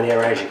loose down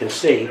here, as you can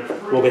see.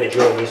 We're going to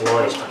drill these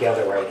lines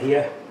together right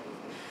here.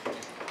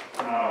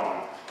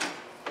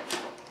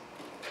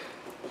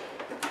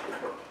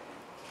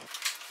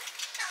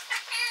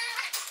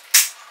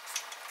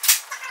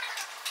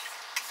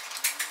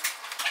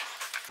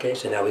 Okay,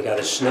 so now we got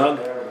it snug.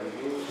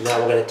 Now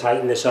we're going to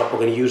tighten this up. We're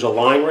going to use a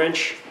line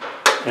wrench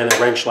and a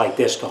wrench like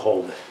this to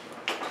hold it.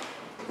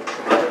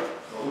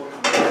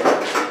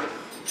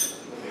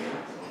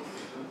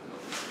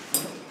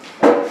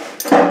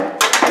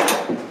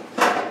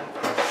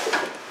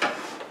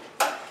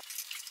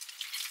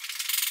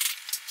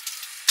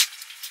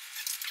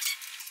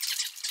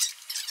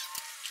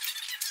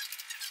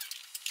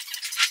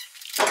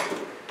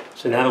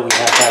 So now that we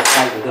have that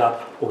tightened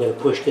up, we're going to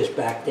push this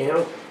back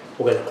down.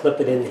 We're going to clip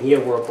it in here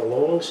where it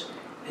belongs.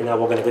 And now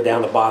we're going to go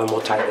down the bottom.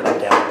 We'll tighten it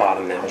up down the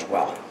bottom now as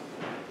well.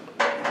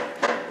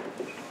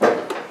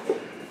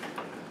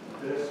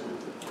 This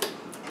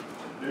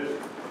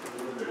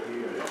over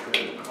here is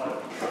going to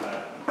cut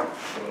that,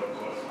 because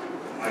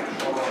I tried to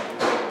cut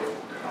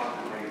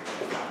my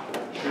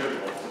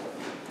chisel.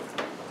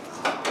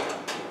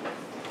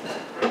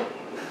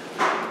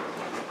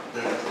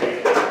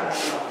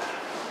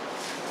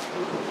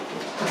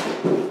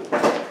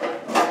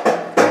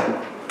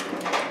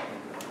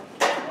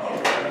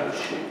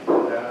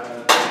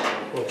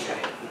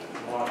 Okay.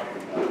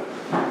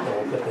 Now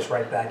we'll put this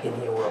right back in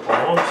here where it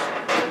belongs.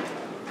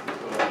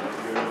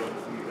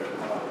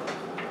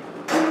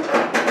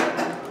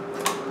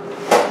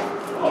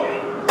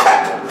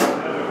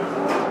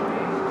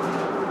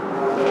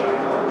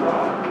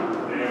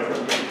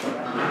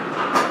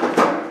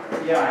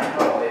 Yeah, I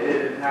know, they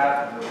didn't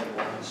have new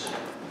ones.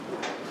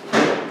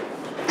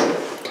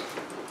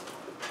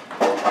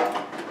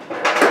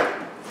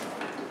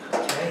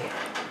 Okay.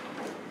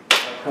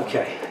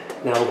 Okay.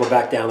 Now we'll go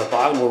back down the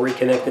bottom. We'll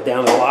reconnect it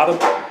down the bottom,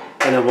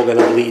 and then we're going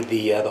to bleed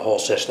the whole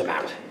system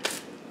out.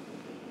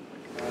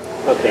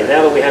 Okay,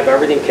 now that we have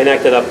everything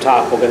connected up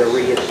top, we're going to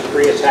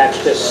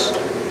reattach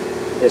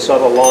this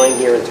other line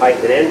here and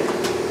tighten it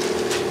in.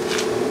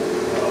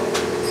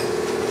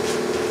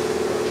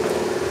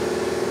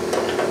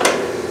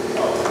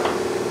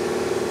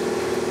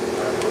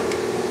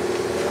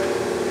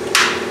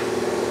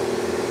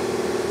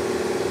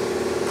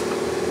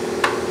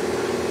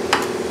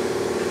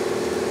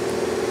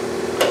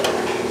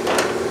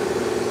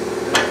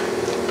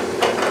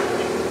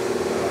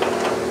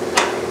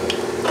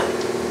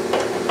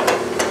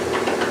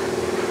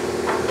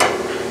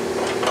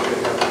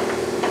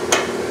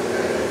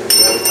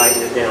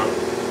 Tighten it down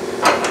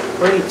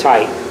pretty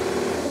tight.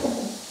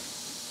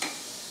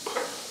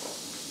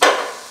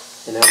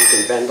 And now we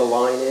can bend the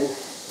line in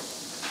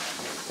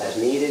as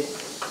needed,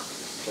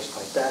 just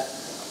like that.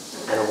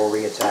 And then we'll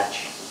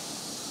reattach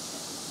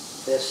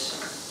this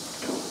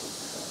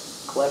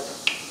clip.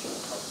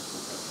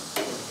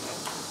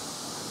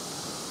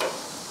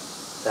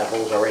 That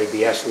holds our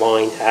ABS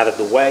line out of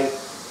the way.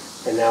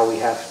 And now we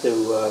have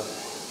to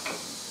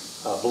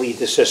bleed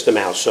the system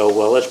out. So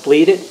let's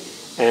bleed it.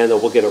 And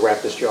we're going to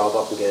wrap this job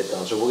up and get it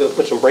done. So we're going to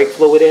put some brake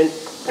fluid in,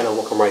 and then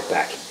we'll come right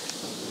back.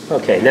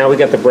 Okay, now we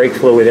got the brake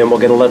fluid in. We're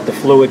going to let the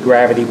fluid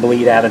gravity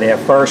bleed out of there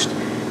first,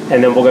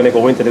 and then we're going to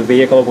go into the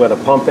vehicle. We're going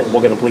to pump it, and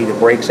we're going to bleed the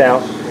brakes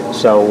out.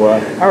 So,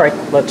 all right,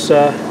 let's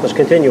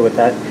continue with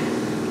that.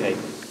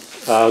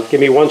 Okay,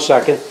 give me 1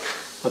 second.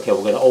 Okay,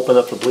 we're going to open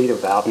up the bleeder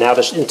valve. Now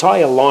this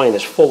entire line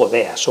is full of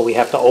air, so we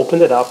have to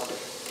open it up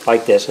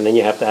like this, and then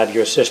you have to have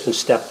your assistant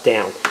step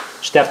down.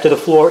 Step to the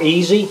floor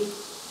easy.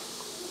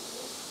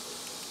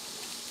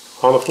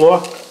 On the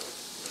floor.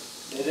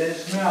 It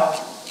is now.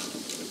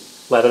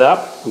 Let it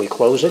up. We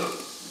close it.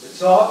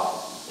 It's up.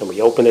 And we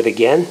open it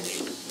again.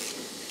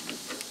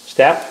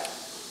 Step.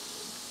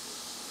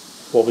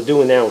 What we're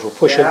doing now is we're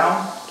pushing.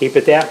 Down. Keep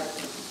it there.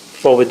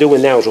 What we're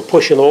doing now is we're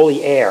pushing all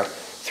the air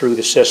through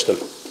the system.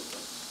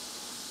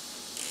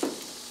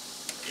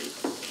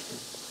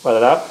 Let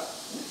it up.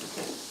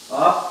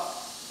 Up.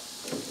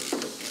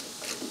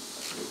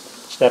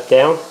 Step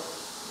down.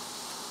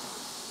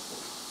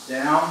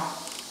 Down.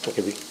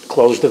 Okay, we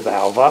close the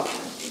valve up.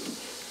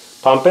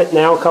 Pump it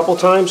now a couple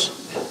times.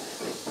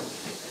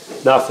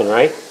 Nothing,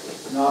 right?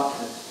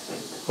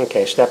 Nothing.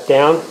 Okay, step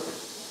down.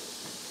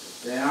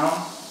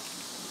 Down.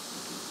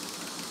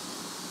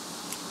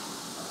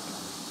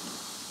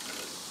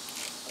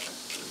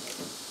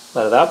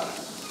 Let it up.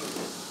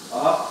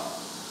 Up.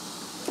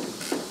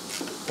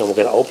 Then we're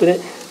going to open it.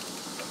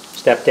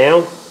 Step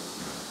down.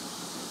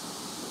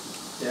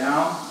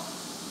 Down.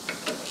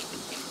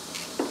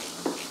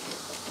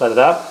 Let it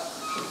up.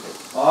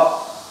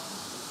 Up.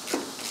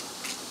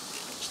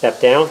 Step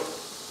down.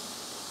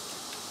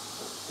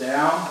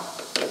 Down.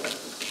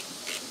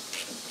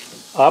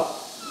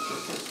 Up.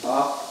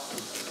 Up.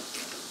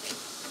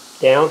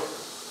 Down.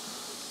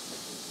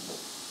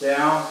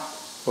 Down.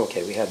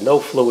 Okay, we have no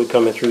fluid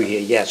coming through here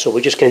yet, so we're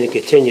just going to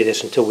continue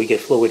this until we get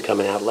fluid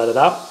coming out. Let it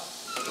up.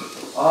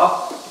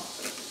 Up.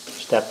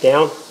 Step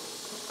down.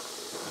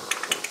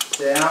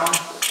 Down.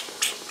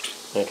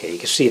 Okay, you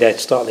can see that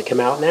starting to come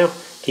out now.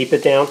 Keep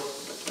it down.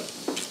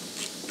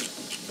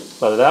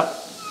 Let it up.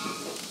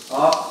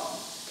 Up.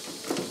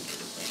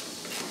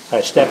 All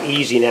right, step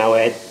easy now,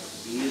 Ed.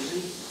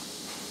 Easy.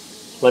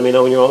 Let me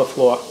know when you're on the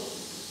floor.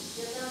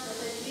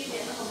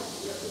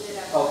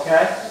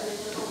 Okay.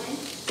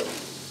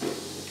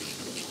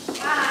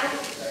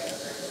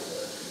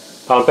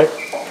 Pump it.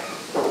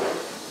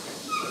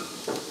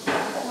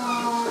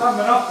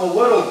 Coming up a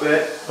little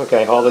bit.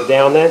 Okay, hold it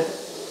down then.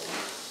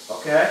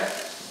 Okay.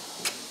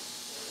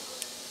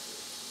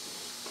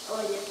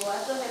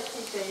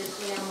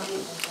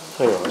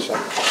 Hang on a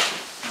second.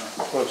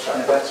 One Yeah,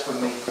 second. that's for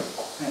me.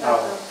 Oh,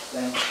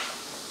 thanks.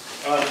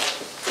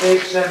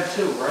 Dave's them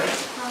too, right?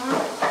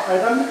 All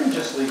right, you can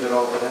just leave it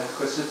over there,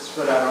 because it's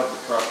put out of the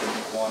truck in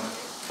the corner.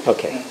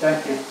 Okay.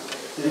 Thank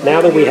you.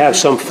 Now that we have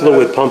some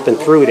fluid pumping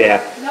through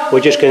there, we're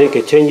just going to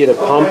continue to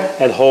pump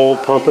and hold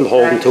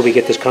until we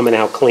get this coming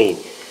out clean.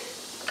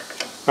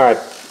 All right,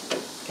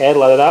 Ed,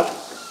 let it up.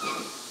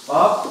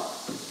 Up,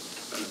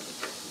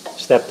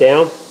 Step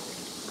down.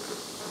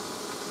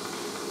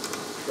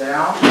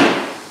 down,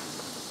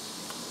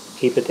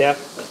 Keep it there.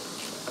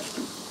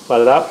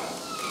 Let it up.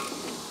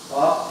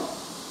 up,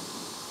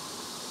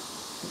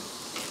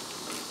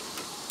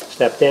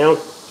 Step down.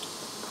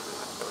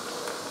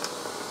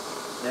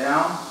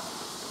 down.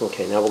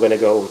 Okay, now we're going to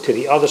go to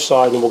the other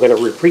side, and we're going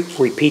to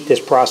repeat this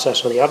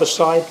process on the other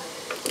side,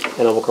 and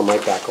then we'll come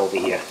right back over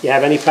here. You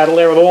have any pedal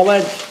there at all,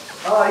 Ed?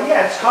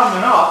 Yeah, it's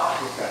coming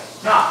up. Okay.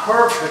 Not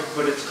perfect,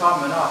 but it's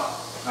coming up.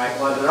 All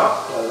right, let it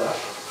up. Let it up.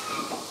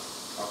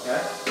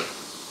 Okay.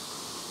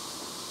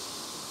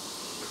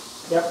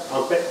 Yep,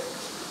 pump it.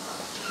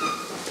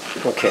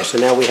 Okay, so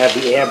now we have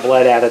the air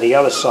bled out of the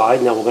other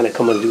side. Now we're going to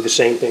come and do the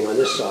same thing on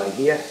this side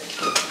here.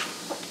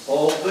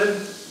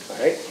 Open. All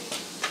right.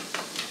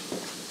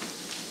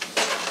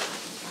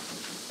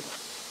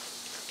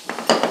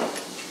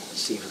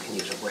 Let's see if we can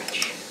use a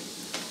wrench.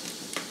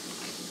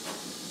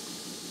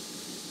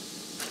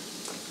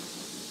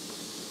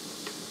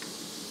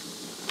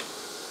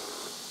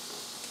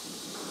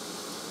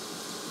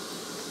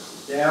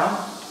 Down.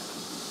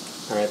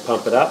 All right,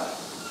 pump it up.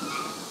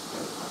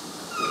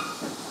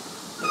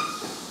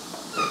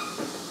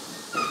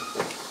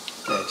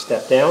 Okay,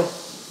 step down.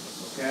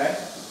 Okay.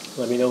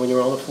 Let me know when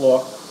you're on the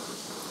floor.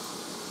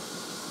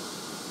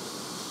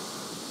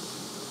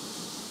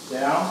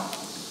 Down.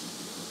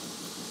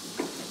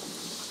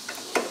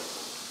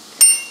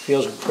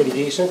 Feels pretty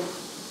decent.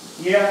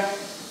 Yeah.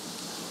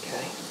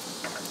 Okay.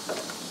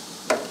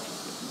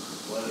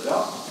 Let it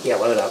up. Yeah,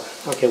 let it up.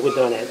 Okay, we're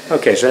done, Ed.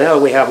 Okay, so now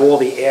that we have all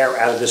the air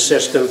out of the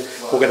system,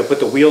 we're going to put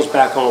the wheels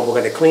back on. We're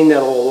going to clean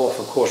that all off,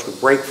 of course, with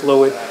brake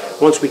fluid.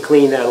 Once we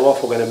clean that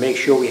off, we're going to make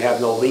sure we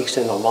have no leaks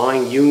in the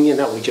line union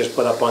that we just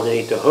put up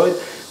underneath the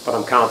hood, but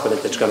I'm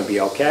confident it's going to be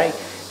okay.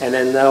 And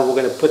then we're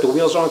going to put the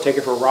wheels on, take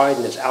it for a ride,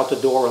 and it's out the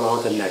door and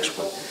on to the next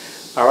one.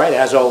 All right,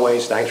 as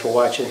always, thanks for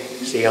watching.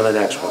 See you on the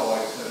next one.